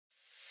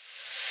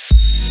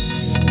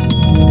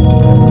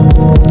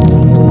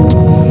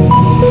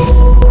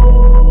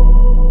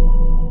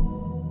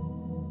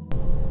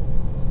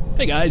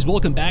guys,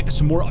 welcome back to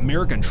some more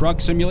American Truck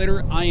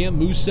Simulator. I am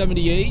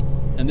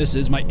Moose78, and this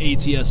is my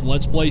ATS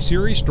Let's Play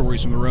series,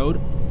 Stories from the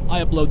Road.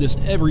 I upload this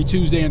every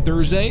Tuesday and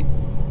Thursday.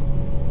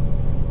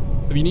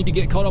 If you need to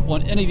get caught up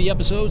on any of the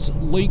episodes,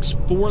 links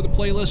for the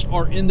playlist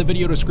are in the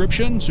video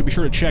description, so be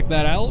sure to check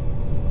that out.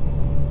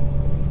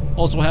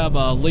 Also have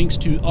links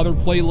to other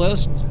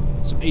playlists,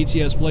 some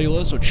ATS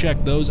playlists, so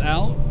check those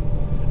out,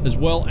 as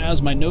well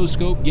as my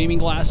no-scope gaming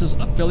glasses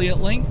affiliate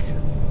link.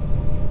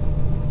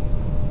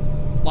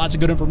 Lots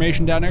of good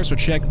information down there, so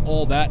check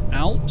all that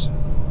out.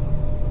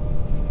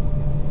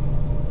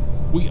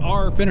 We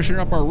are finishing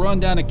up our run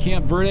down to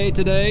Camp Verde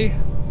today.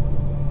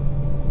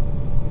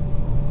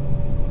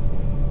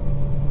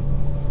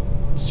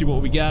 Let's see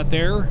what we got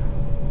there.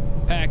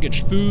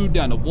 Packaged food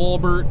down to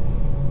Walbert.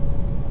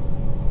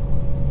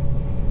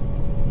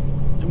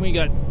 And we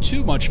got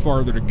too much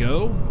farther to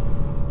go.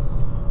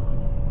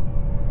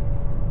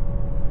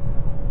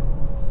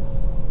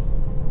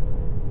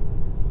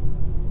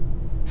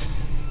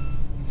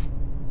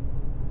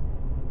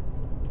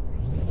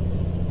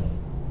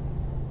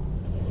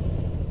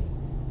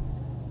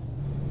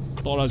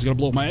 Thought I was going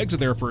to blow my exit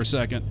there for a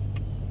second.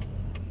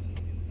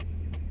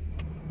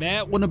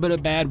 That wouldn't have been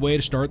a bad way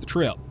to start the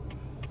trip.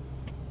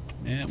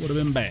 That would have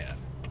been bad.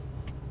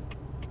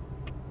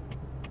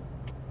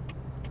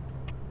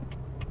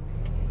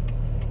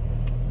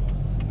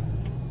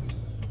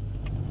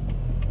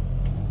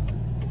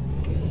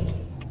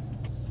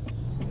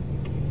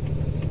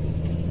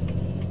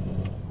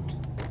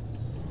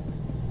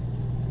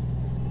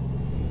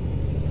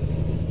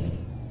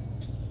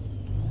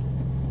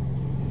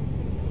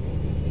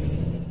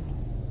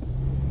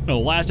 The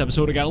last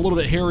episode, it got a little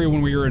bit hairy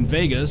when we were in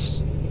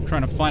Vegas,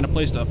 trying to find a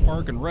place to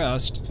park and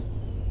rest.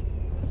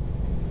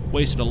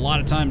 Wasted a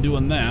lot of time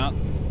doing that.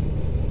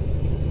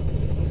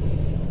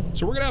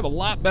 So we're going to have a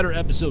lot better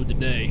episode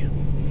today.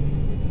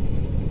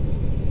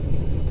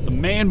 The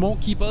man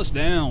won't keep us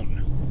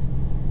down.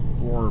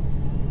 Or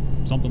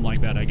something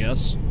like that, I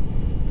guess.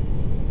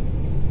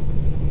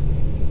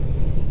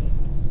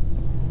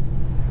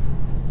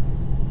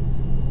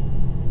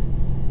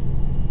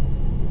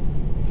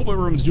 Hope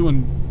everyone's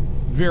doing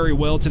very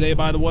well today,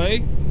 by the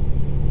way.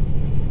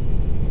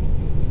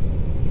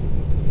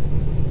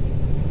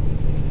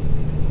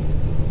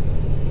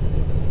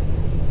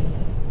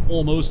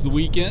 Almost the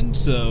weekend,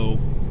 so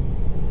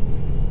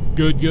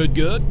good, good,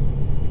 good.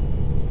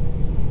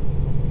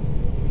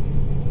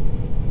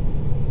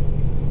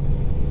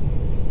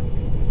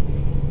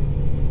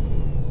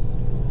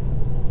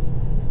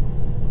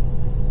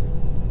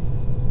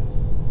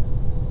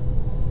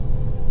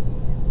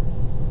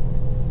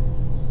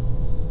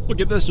 We'll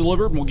get this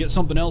delivered and we'll get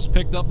something else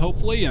picked up,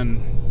 hopefully,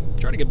 and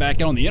try to get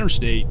back out on the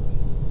interstate.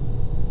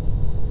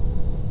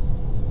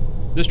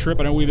 This trip,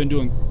 I know we've been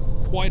doing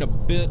quite a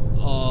bit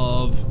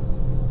of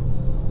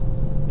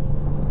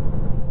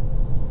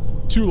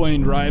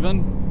two-lane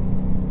driving.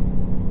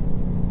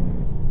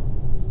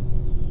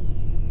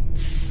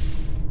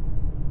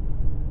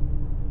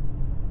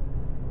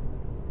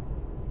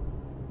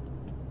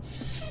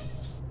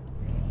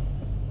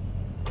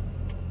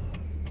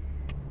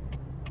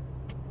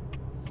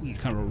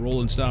 Kind of a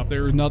rolling stop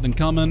there, nothing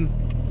coming.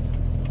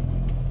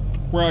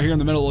 We're out here in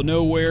the middle of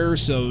nowhere,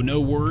 so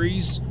no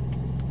worries.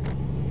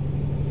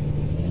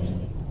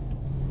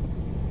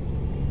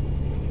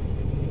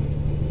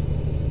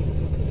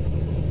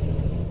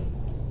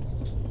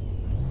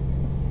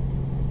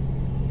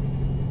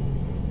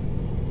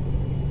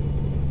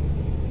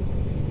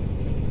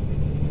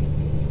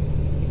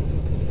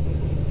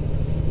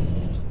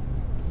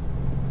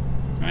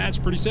 That's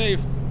pretty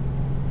safe.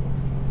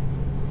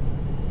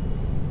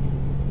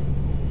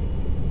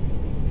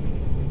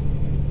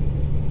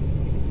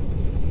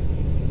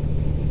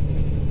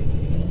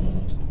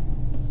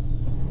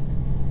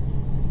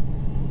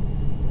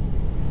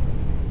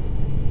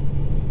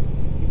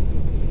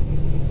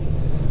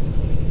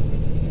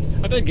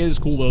 I think it is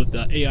cool though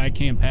that the AI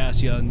can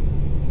pass you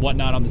and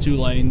whatnot on the two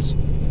lanes.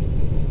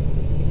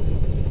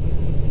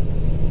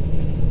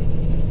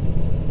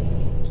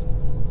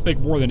 I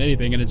think more than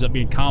anything it ends up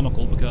being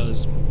comical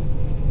because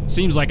it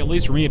seems like, at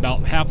least for me,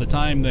 about half the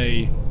time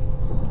they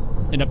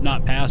end up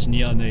not passing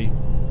you and they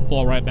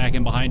fall right back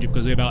in behind you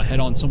because they about head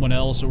on someone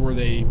else, or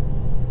they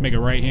make a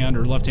right hand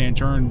or left hand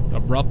turn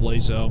abruptly.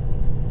 So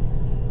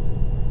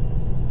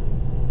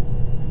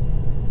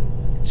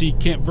see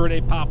Camp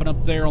Verde popping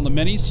up there on the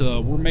Mini,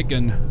 so we're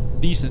making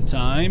decent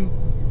time.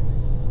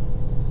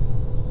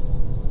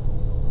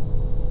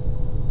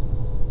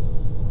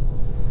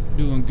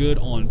 Doing good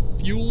on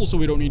fuel, so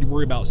we don't need to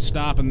worry about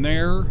stopping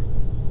there.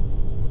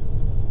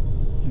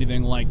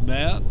 Anything like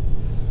that.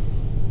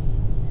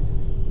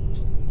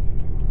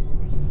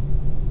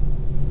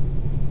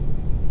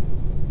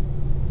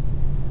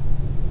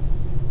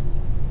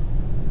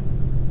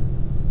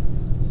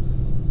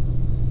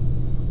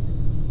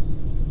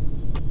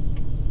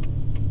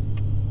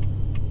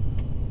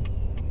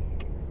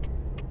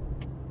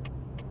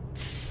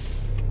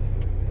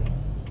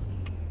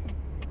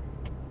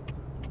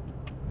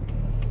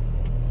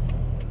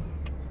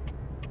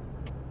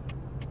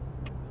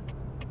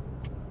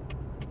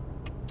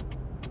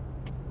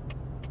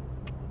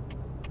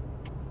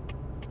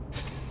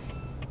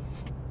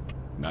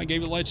 I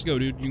gave you the lights to go,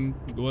 dude. You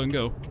can go ahead and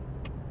go.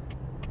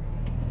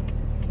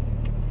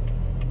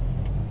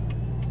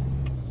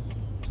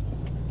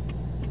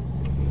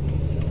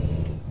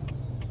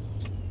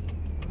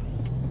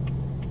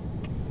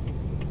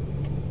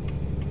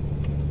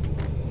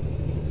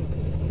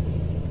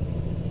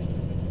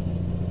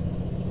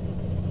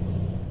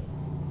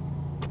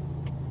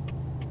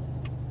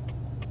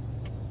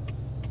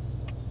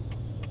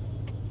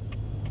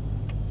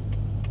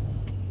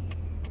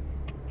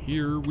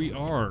 Here we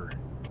are.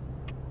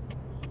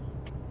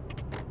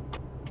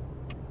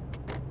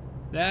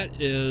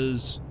 That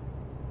is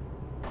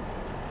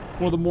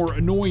one of the more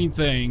annoying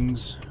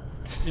things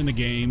in the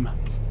game,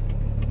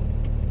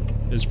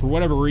 is for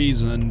whatever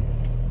reason,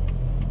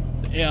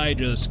 the AI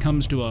just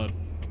comes to a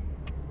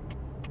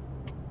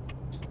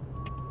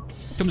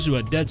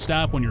dead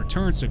stop when your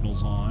turn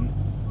signal's on.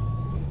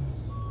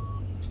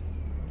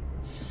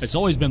 It's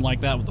always been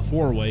like that with the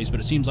four-ways, but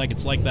it seems like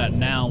it's like that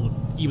now with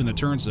even the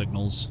turn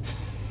signals.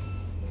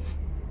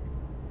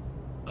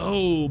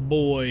 Oh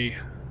boy.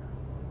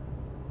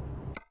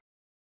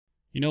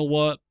 You know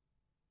what?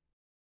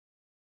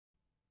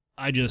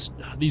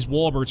 These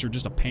Walberts are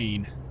just a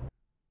pain.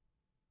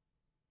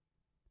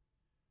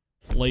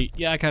 Late.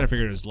 Yeah, I kind of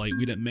figured it was late.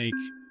 We didn't make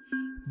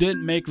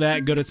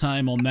that good a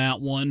time on that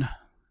one.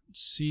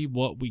 Let's see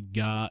what we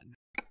got.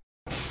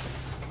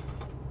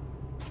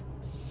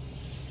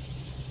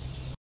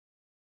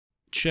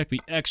 Check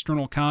the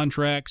external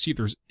contract, see if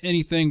there's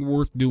anything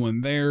worth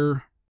doing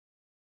there.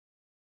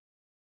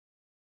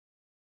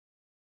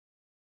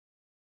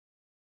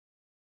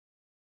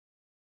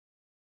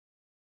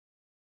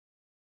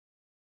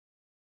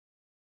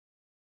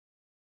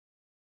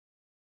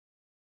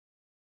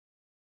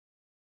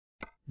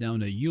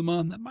 Down to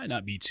Yuma, that might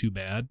not be too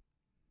bad.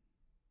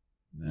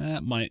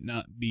 That might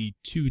not be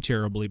too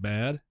terribly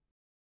bad.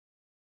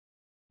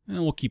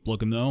 And we'll keep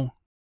looking though.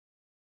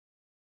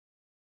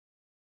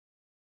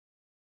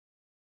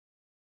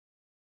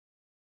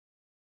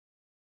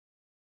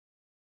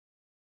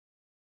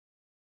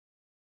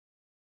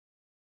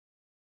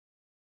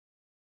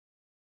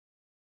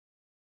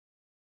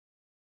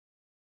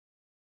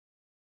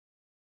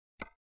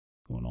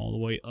 Going all the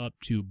way up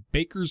to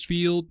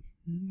Bakersfield,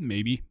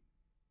 maybe.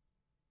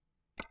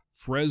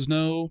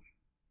 Fresno,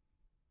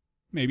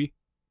 maybe.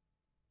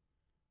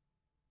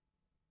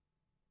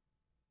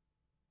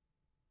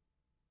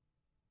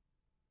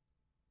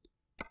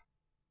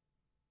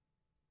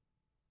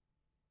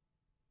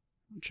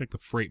 Check the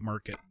freight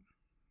market.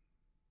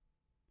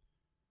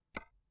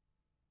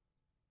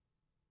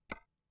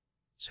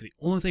 So the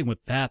only thing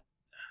with that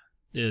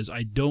is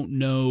I don't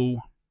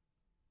know,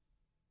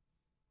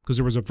 because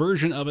there was a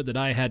version of it that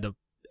I had to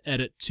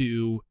edit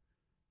to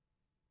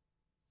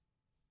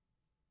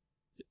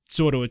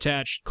so to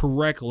attach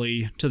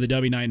correctly to the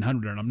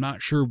W900, and I'm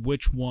not sure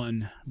which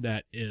one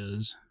that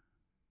is.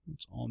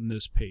 It's on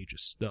this page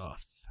of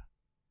stuff.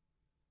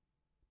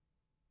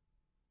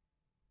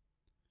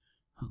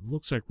 It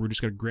looks like we're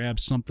just going to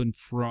grab something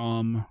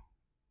from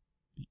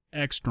the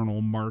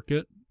external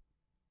market.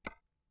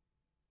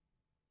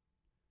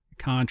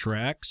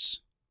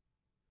 Contracts.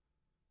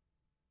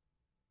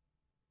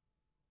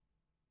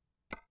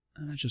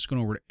 That's just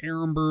going over to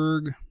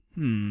Ehrenberg.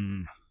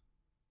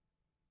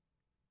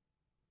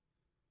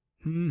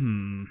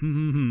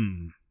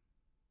 I'm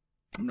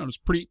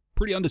just pretty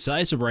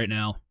undecisive right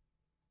now.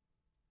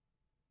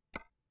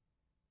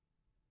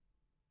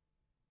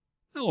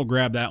 I'll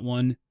grab that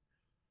one.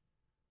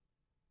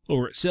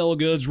 Over at Sell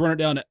Goods, run it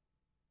down to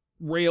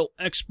Rail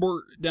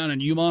Export down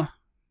in Yuma.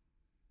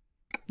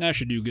 That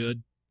should do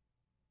good.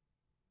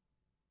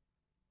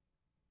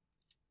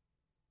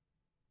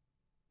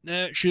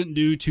 That shouldn't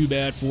do too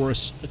bad for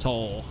us at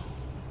all.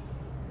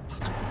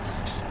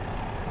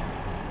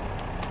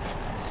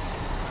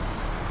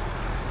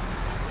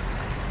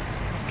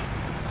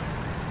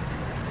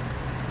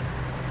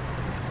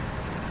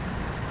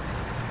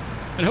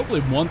 And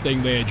hopefully one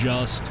thing they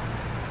adjust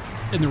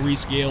in the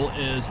rescale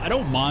is I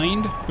don't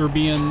mind there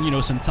being, you know,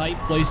 some tight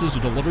places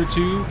to deliver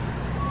to.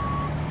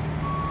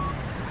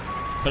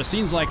 But it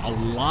seems like a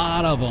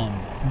lot of them,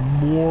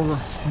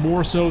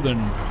 more so than,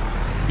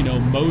 you know,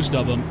 most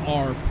of them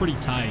are pretty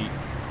tight.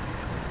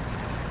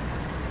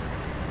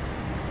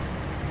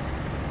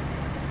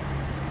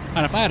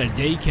 And if I had a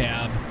day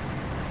cab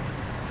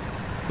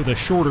with a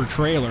shorter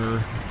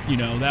trailer, you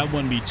know, that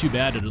wouldn't be too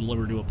bad to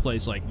deliver to a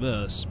place like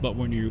this. But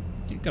when you've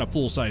got a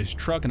full-size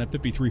truck and a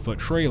 53-foot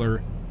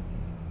trailer,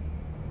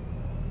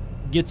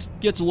 gets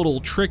a little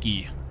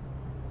tricky.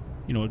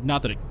 You know,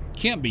 not that it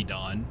can't be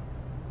done.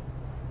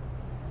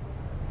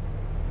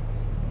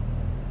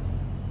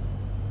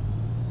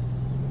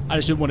 I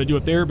just didn't want to do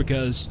it there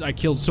because I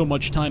killed so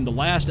much time the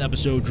last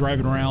episode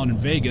driving around in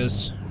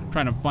Vegas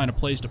trying to find a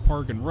place to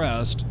park and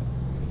rest.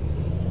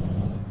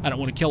 I don't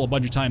want to kill a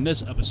bunch of time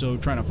this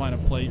episode trying to find a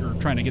place or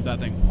trying to get that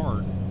thing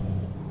parked.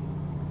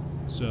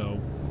 So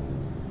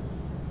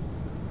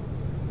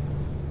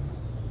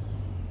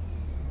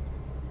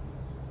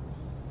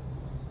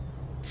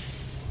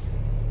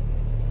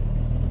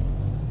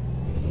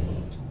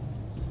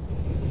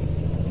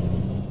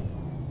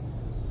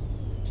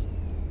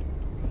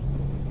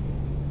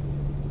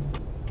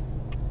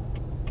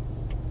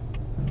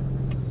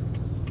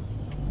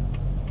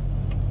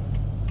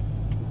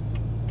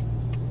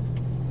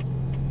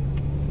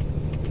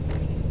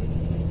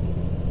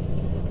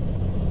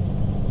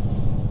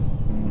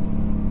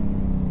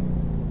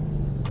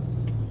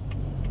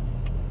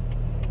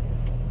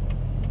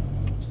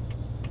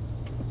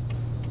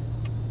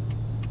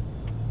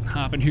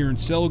Stop in here and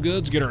sell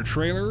goods, get our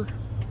trailer.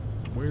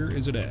 Where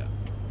is it at?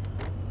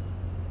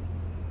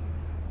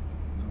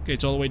 Okay,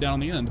 it's all the way down on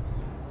the end.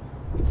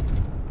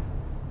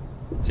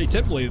 See,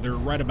 typically they're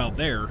right about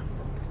there.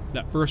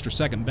 That first or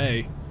second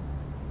bay.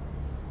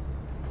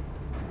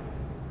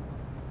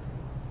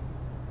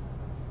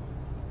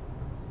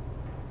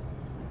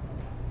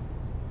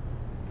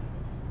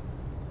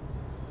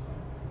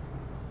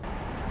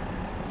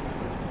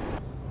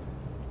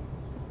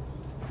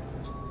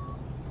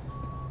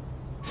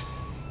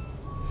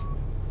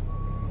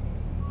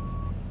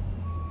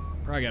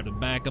 Probably have to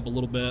back up a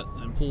little bit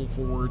and pull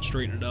forward,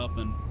 straighten it up,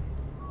 and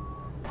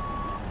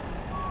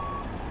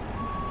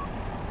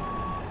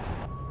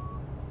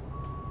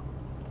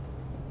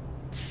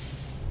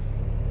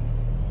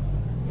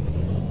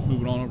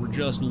move it on over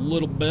just a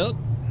little bit.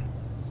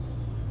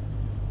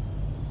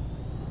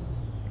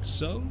 Like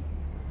so.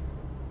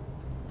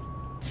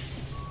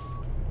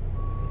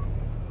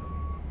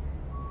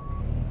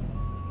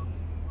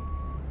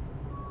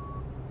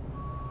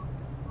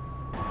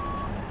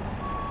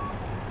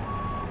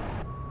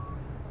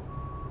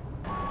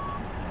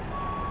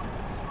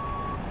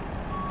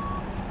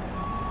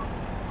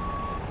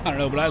 I don't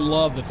know, but I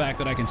love the fact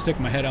that I can stick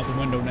my head out the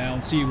window now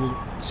and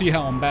see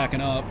how I'm backing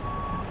up.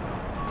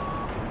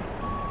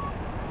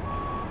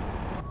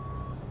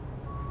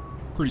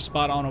 Pretty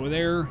spot on over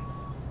there.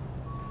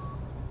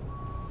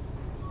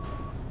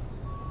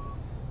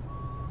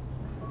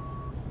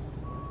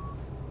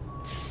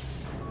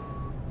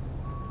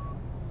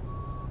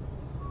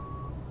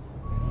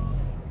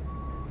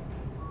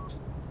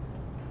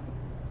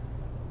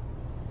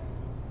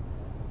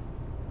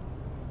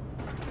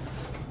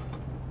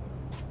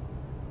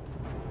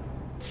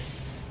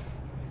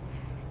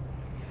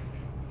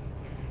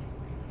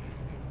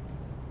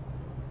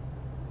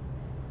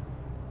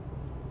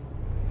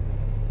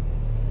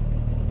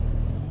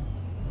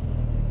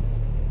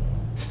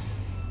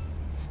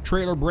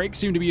 Trailer brakes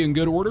seem to be in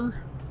good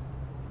order.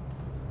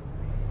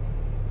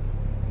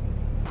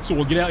 So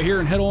we'll get out here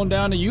and head on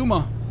down to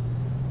Yuma.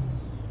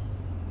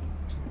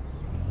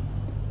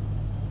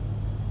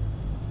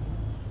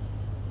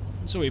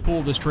 So we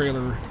pulled this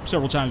trailer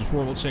several times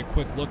before. Let's take a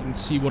quick look and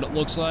see what it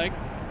looks like.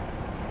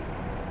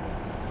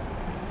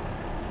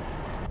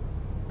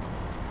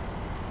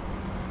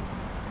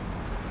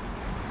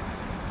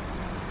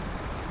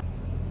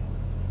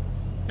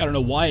 I don't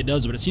know why it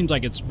does it, but it seems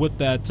like it's with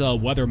that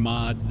weather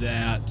mod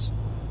that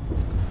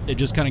it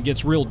just kind of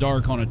gets real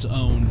dark on its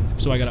own.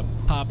 So I gotta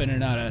pop in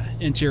and out of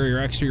interior,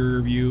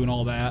 exterior view and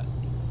all that.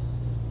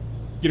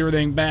 Get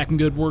everything back in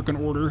good working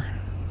order.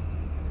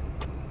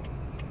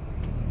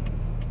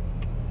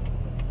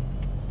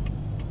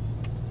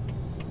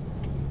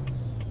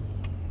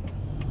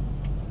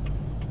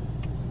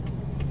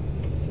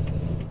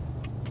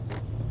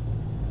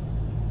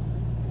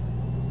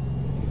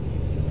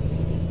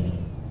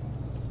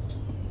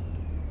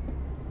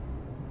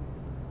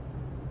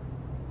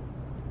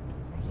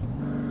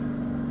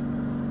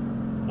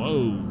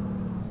 Whoa.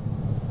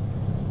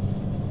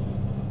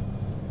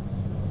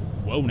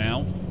 Whoa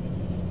now.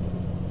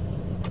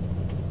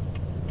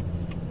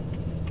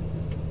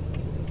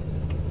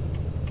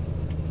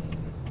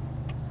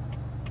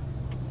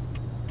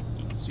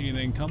 Don't see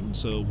anything coming,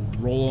 so we'll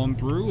roll on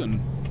through and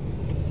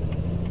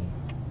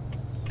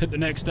hit the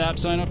next stop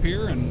sign up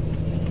here and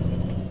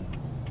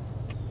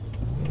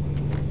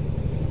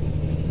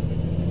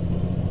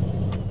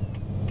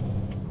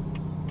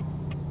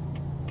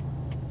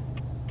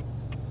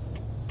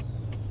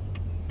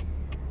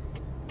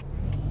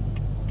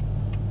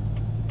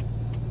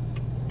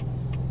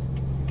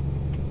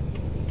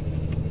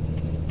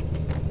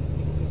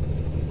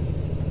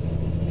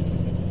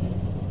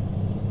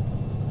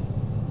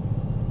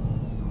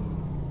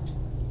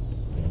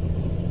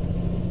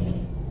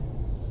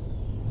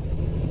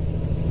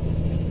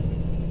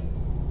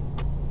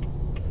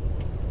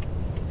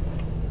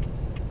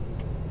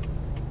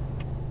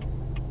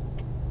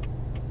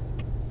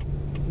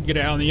get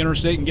out on the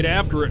interstate and get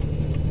after it.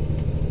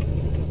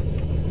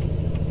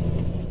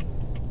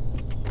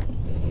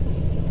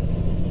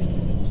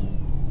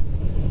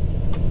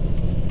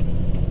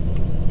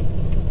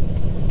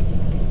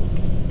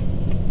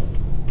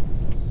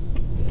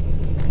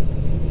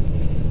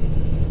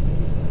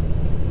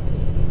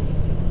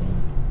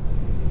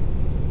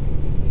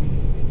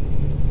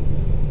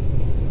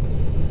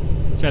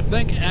 So I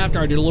think after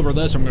I deliver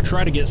this, I'm going to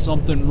try to get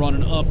something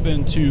running up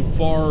into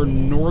far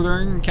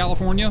northern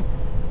California.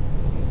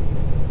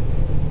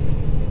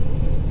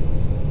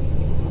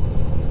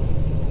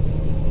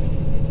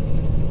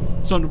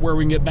 Something where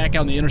we can get back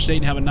out on the interstate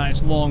and have a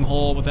nice long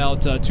haul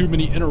without too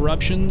many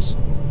interruptions.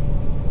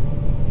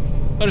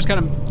 I just kind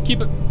of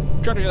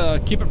try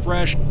to keep it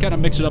fresh, kind of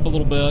mix it up a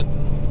little bit.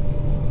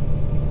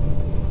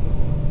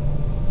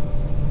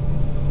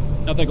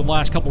 I think the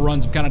last couple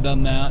runs have kind of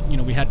done that. You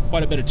know, we had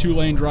quite a bit of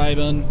two-lane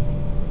driving,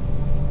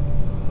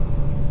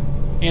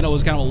 and it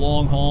was kind of a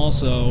long haul,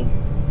 so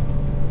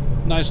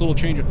nice little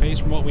change of pace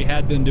from what we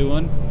had been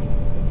doing.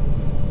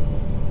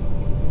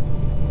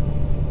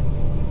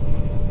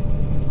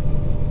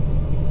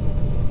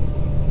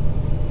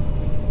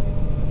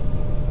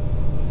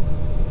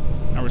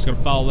 Now we're just going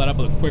to follow that up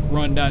with a quick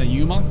run down to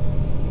Yuma.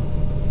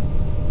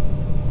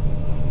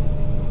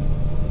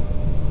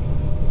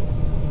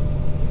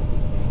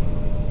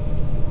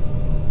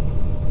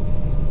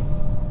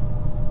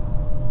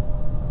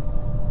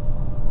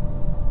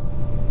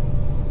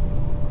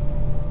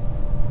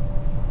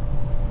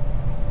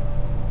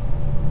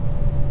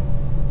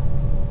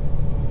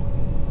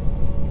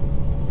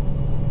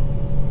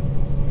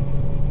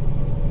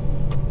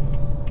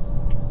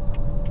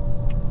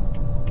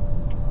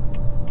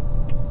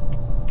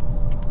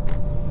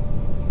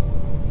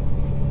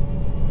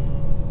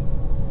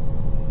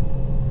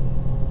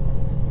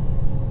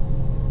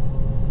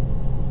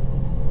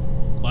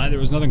 There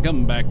was nothing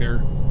coming back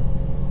there.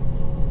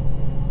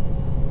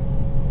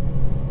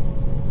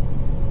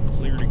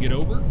 Clear to get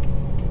over.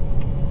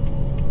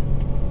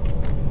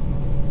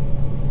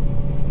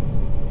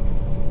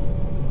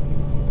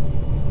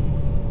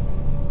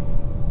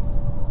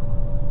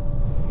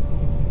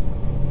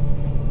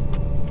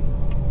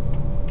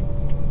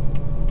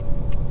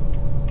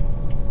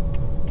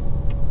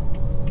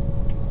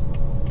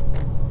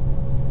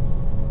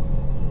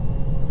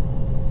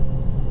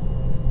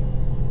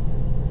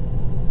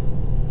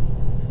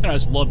 I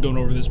just love going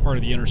over this part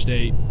of the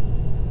interstate.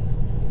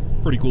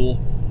 Pretty cool.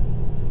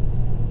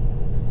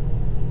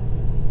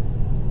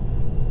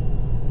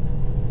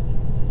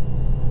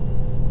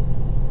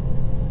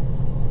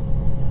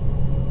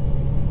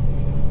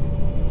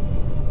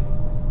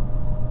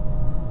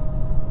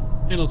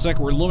 It looks like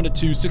we're limited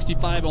to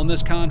 65 on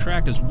this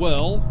contract as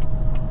well.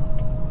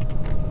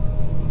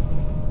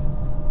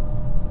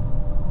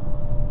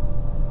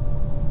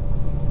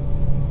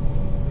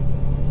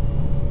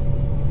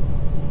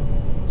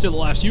 So the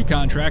last few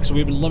contracts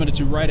we've been limited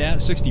to right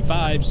at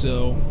 65,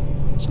 so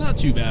it's not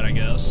too bad, I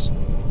guess.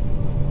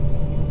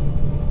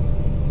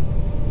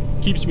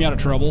 Keeps me out of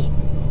trouble.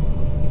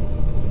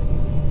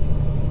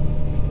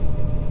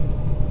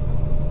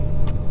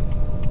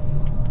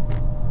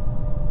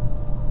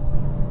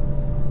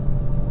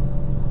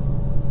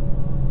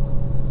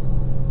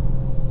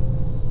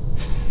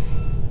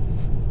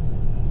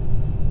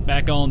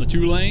 Back on the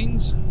 2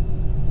 lanes.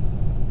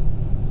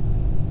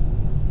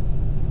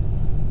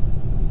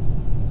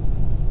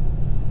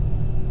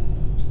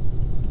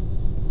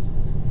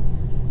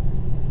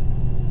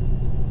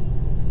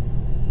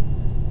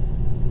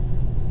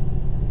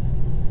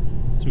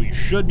 So we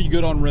should be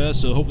good on rest,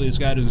 so hopefully this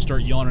guy doesn't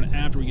start yawning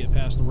after we get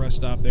past the rest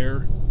stop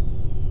there.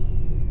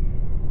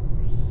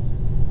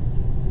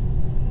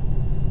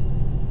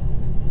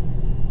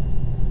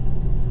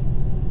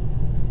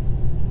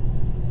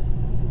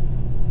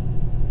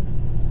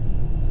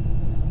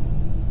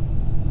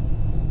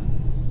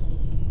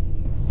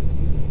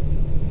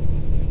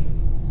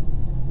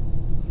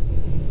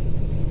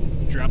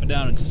 Drop it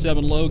down at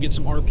 7 low, get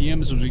some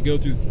RPMs as we go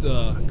through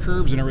the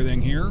curves and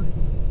everything here.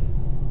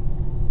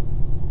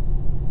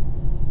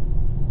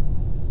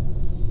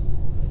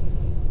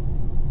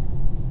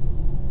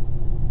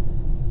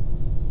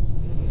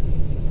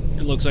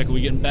 It looks like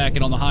we're getting back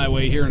in on the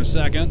highway here in a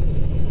second.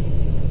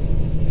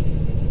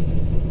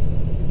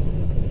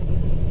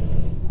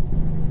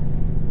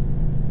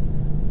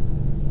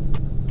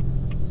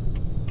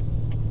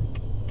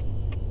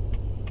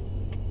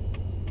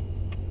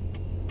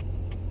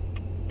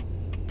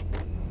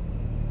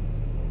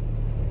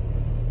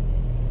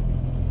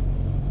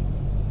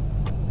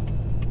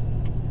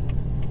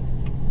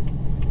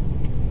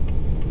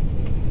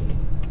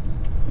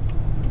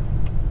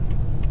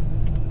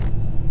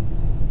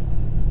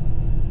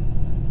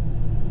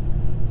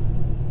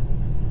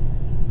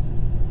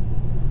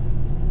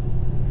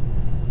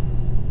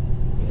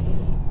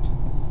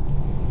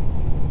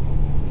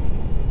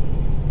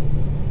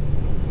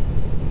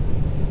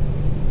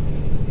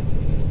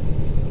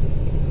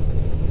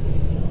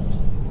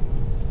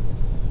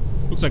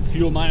 Looks like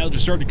fuel mileage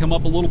is starting to come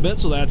up a little bit,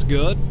 so that's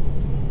good.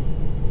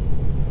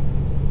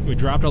 We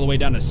dropped all the way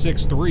down to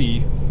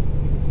 6.3.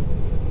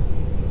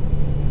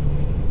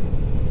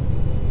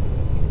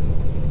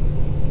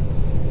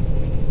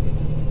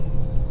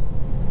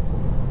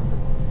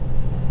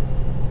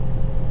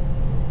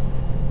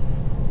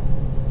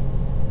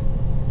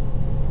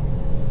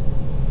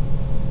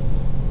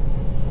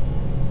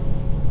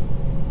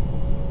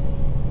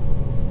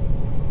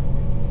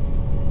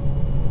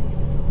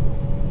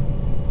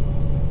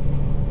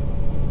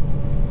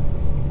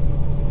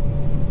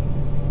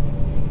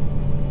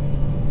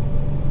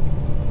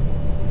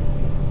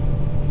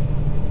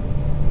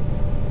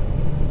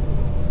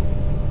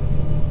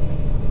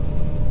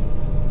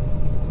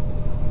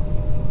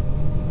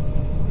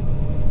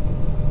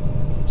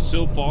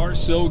 So far,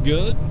 so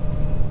good.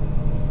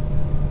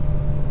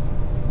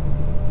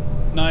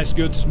 Nice,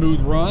 good,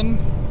 smooth run.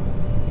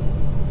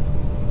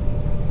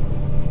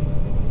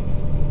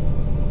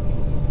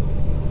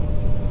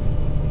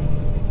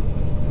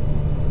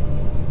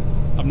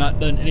 I've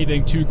not done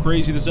anything too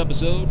crazy this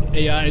episode.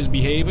 AI is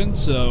behaving,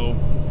 so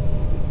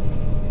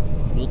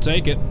we'll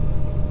take it.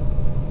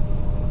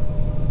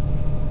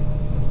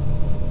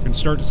 Can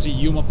start to see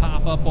Yuma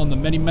pop up on the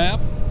mini-map.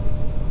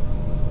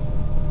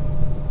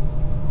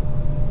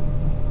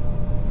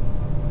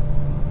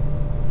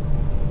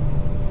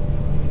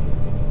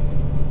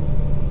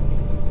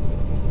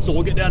 So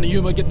we'll get down to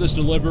Yuma, get this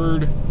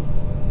delivered,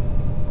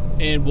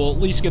 and we'll at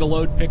least get a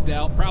load picked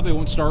out. Probably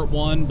won't start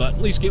one, but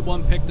at least get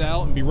one picked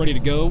out and be ready to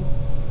go.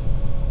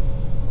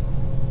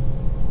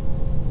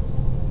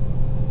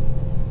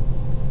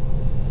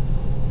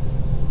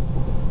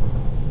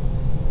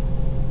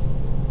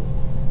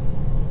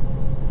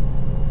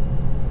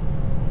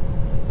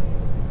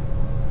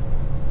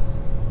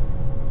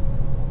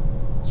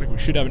 Looks like we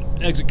should have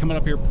an exit coming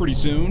up here pretty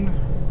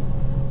soon.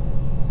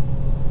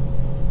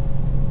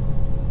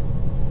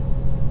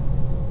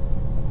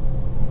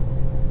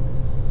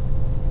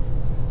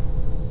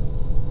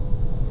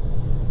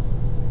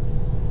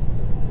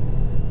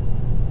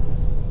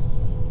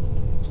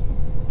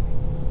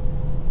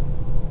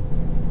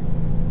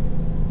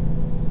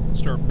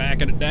 Start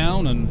backing it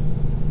down and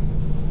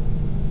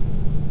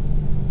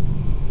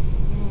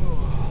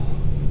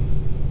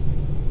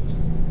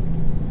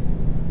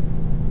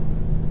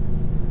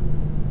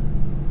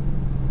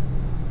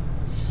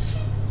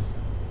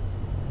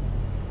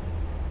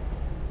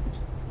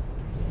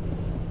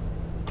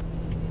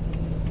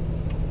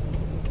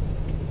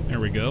there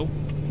we go.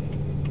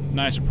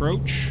 Nice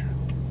approach.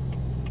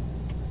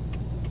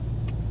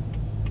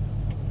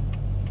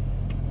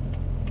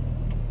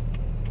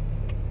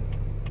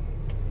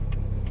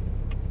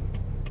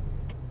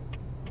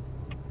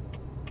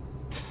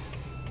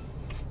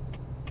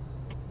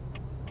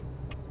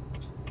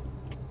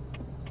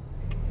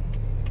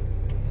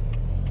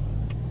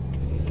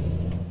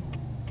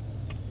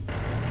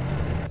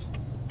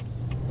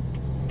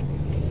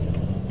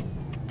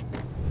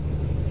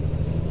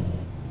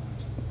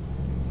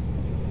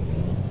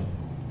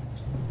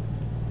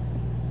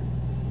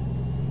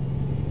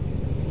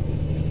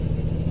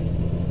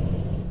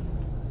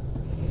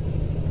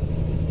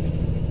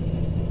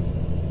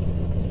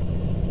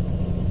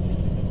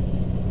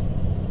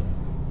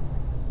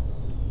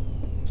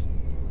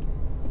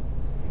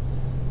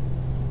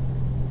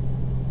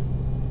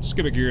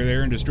 Skip a gear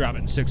there and just drop it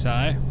in 6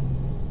 high.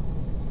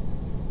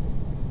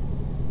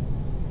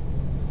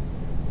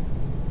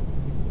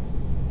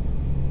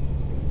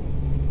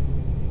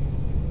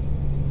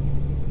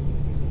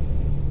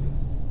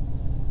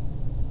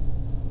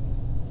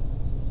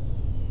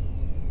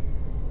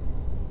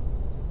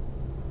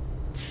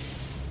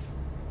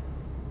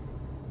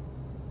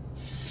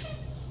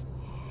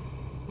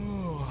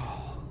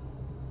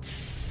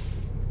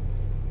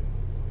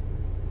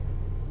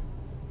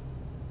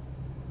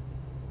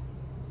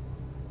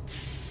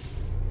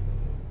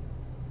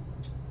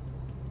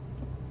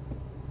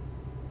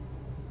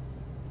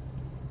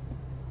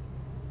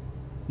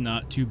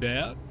 Not too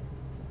bad.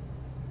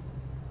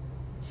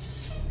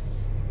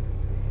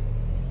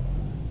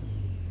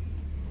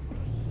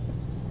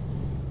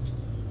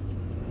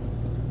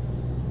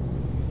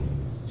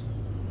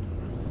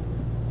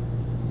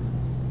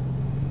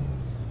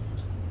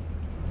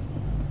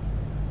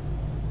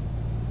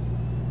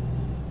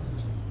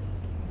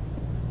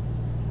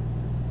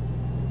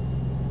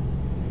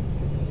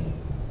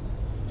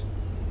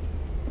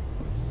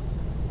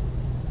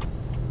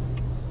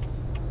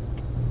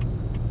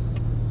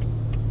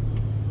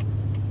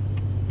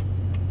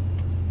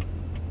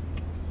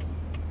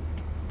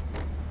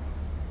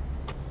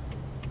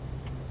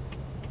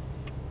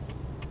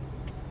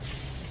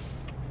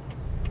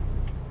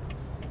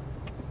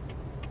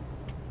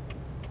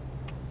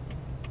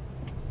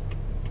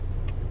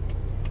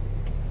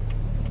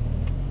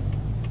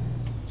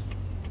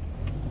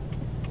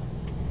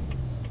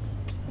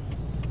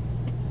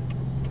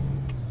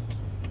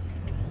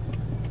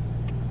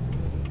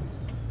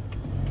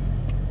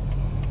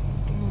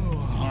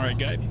 Alright,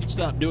 guy, if you could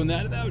stop doing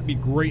that, that would be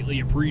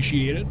greatly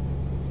appreciated.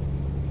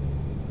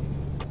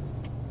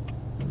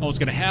 All that's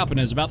going to happen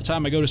is about the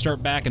time I go to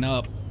start backing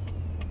up,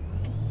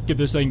 get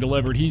this thing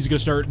delivered, he's going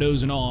to start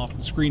dozing off,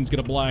 the screen's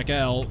going to black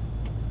out,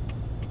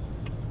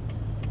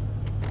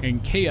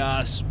 and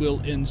chaos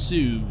will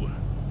ensue.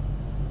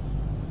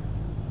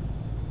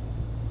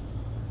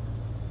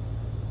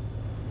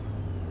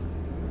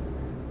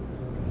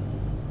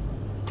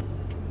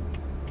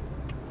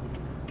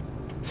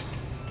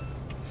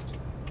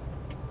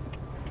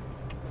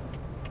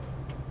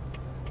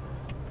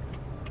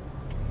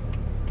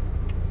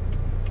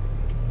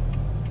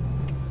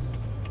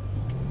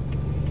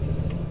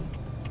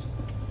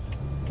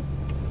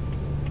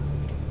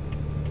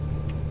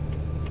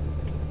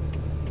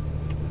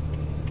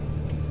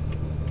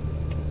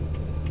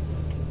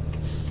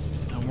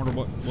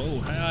 Whoa,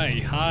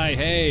 hi,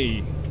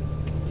 hey.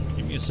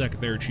 Give me a second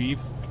there, Chief.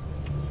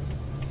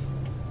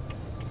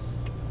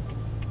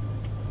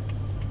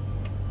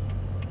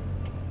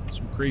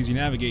 Some crazy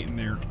navigating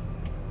there.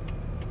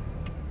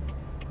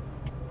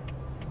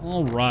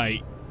 All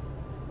right.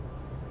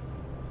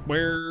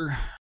 Where?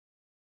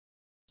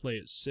 Play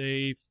it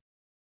safe.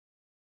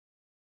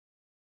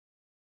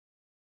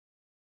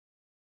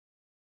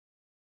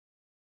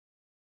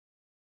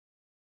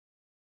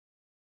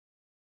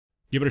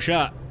 Give it a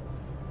shot.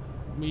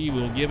 We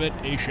will give it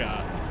a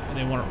shot. And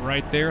they want it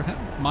right there.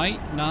 That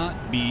might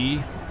not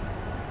be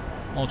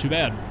all too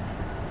bad.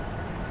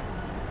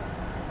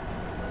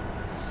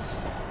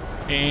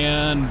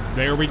 And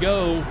there we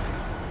go.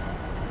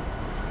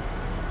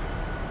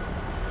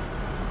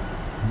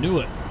 Knew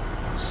it.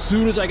 As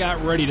soon as I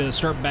got ready to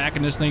start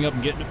backing this thing up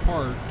and getting it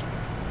parked,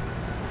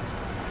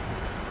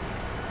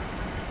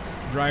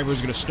 the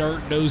driver's going to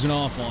start dozing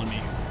off on me.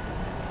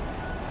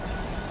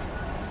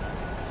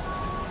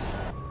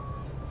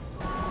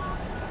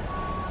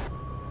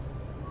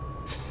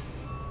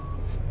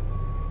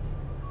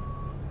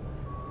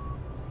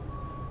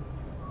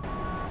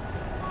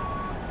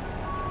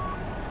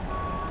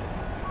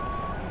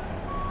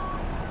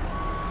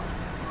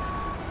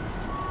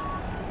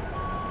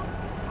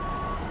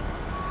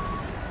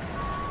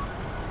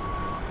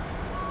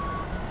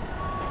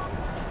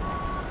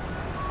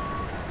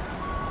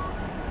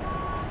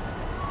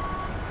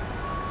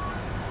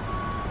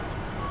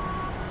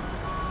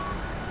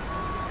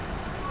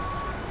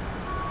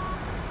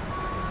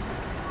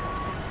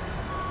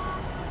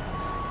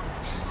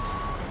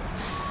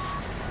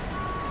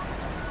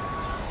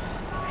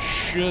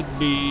 Should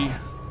be.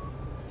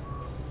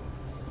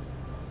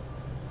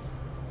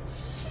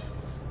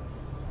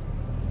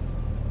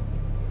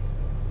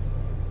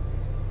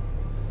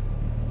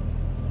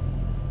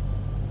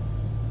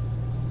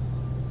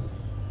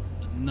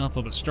 Enough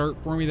of a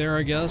start for me there,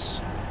 I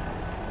guess.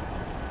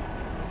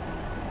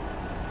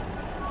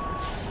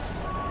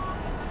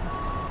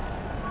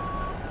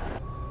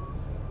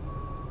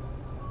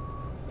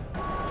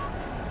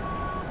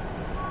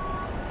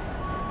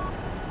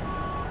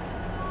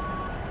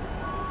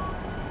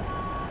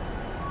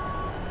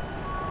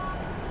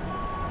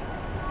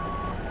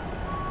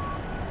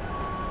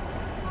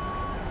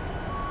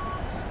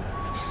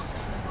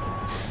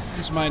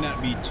 This might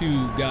not be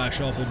too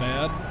gosh awful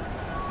bad.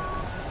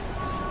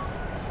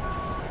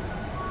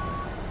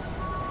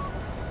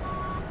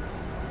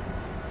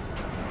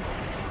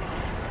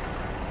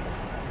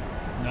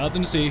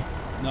 Nothing to see.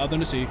 Nothing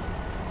to see. Am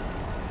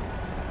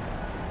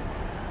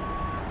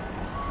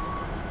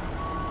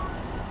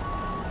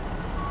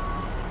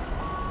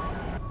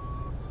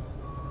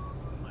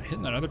I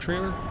hitting that other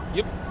trailer?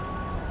 Yep.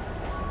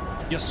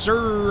 Yes,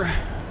 sir.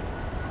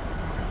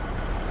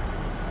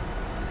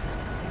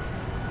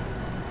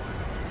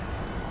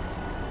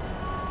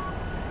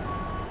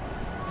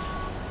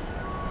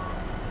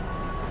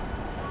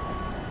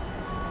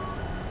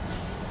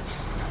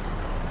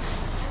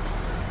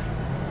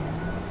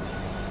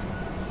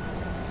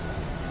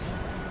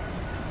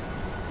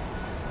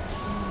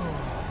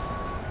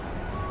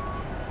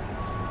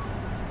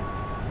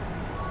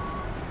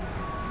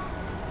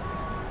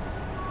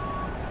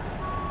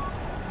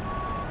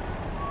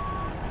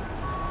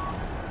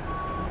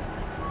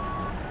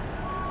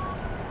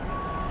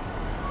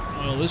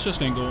 Well, this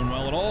just ain't going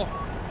well at all.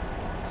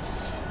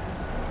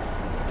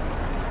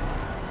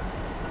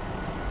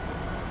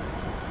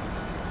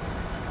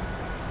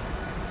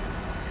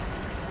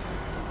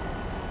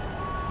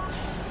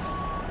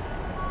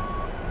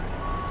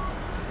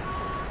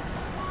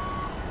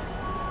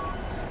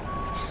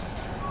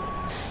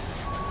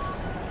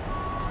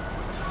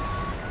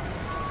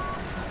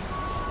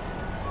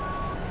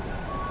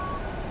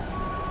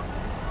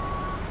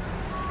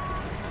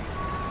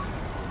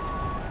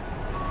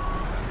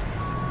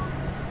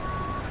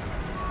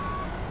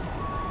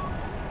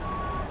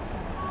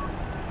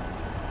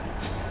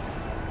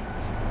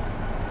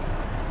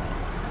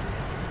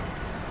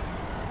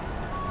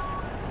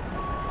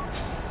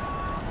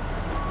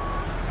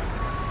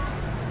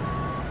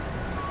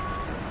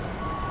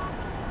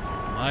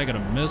 Am I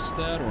going to miss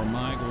that, or am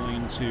I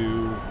going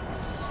to...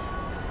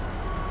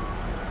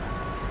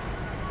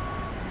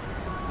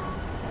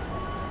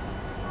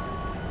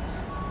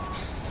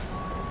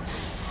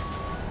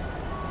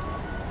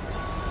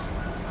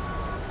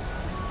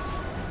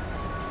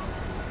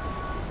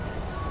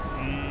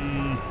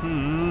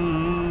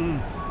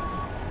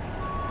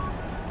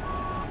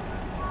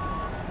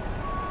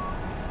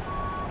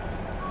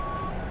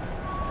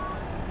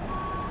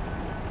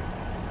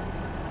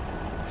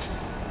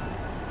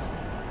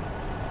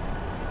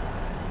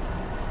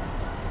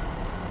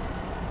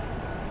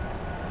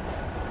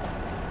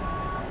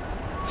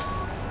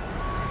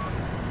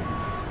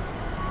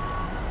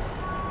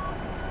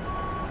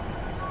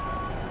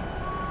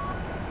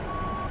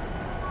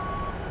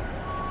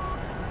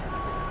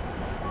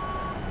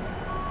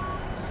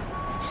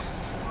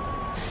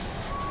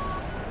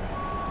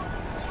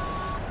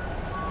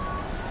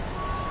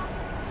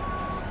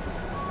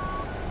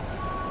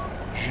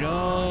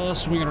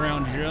 Just swinging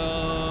around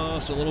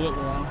just a little bit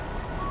more.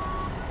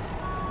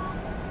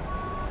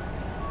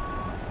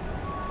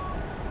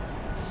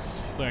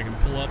 Hopefully I can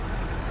pull up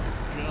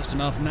just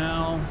enough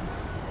now.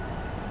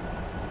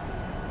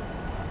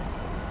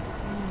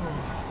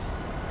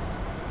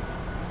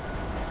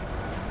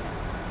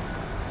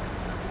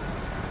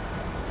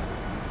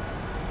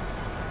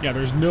 Yeah,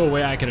 there's no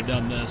way I could have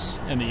done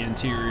this in the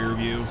interior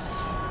view.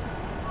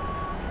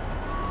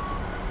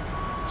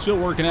 Still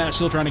working at it,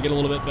 still trying to get a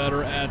little bit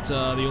better at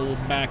the old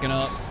backing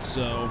up,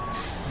 so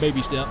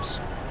baby steps.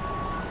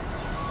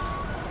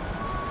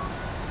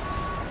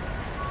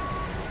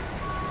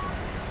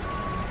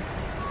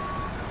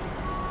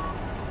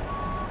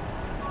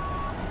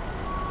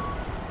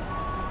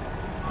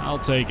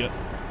 take it.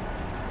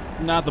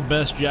 Not the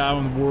best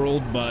job in the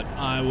world, but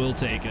I will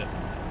take it.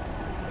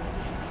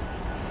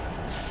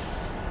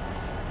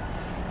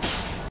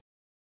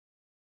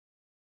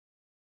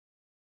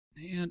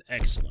 And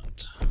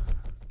excellent.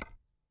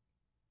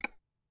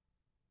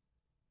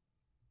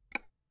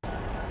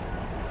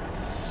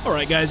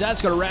 Alright guys,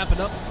 that's going to wrap it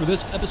up for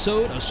this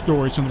episode of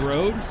Stories from the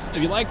Road.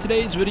 If you liked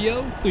today's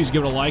video, please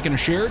give it a like and a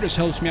share. This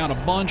helps me out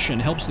a bunch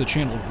and helps the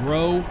channel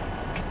grow.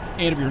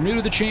 And if you're new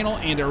to the channel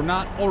and are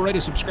not already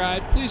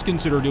subscribed, please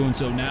consider doing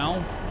so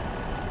now.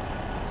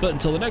 But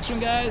until the next one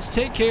guys,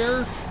 take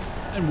care,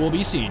 and we'll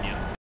be seeing you.